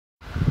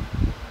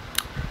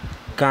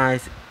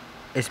Guys,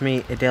 it's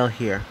me, Adele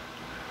here.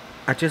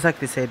 I'd just like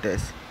to say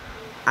this.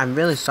 I'm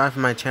really sorry for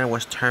my channel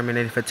was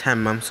terminated for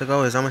 10 months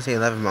ago. It's almost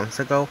 11 months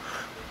ago.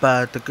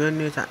 But the good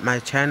news that my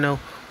channel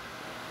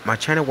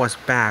was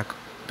back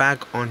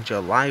on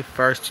July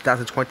 1st,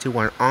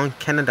 2021 on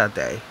Canada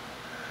Day.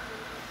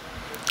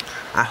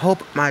 I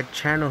hope my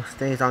channel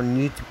stays on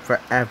YouTube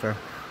forever.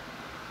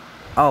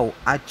 Oh,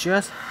 I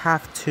just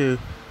have to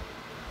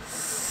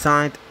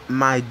sign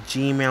my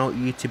Gmail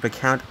YouTube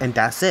account and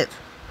that's it.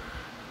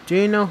 Do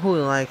you know who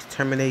likes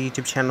terminated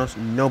YouTube channels?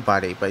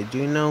 Nobody. But do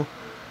you know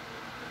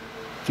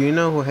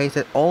who hates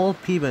it? All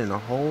people in the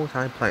whole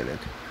entire planet.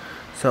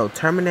 So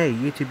terminated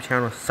YouTube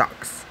channel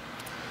sucks.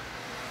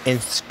 In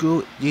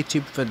school,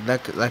 YouTube for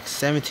like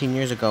 17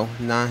 years ago,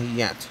 not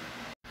yet.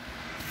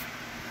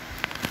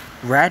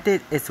 Reddit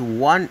is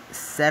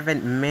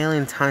 1.7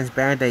 million times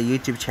better than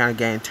YouTube channel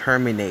getting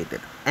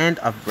terminated. End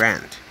of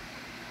rant.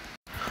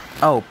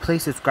 Oh,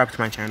 please subscribe to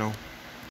my channel.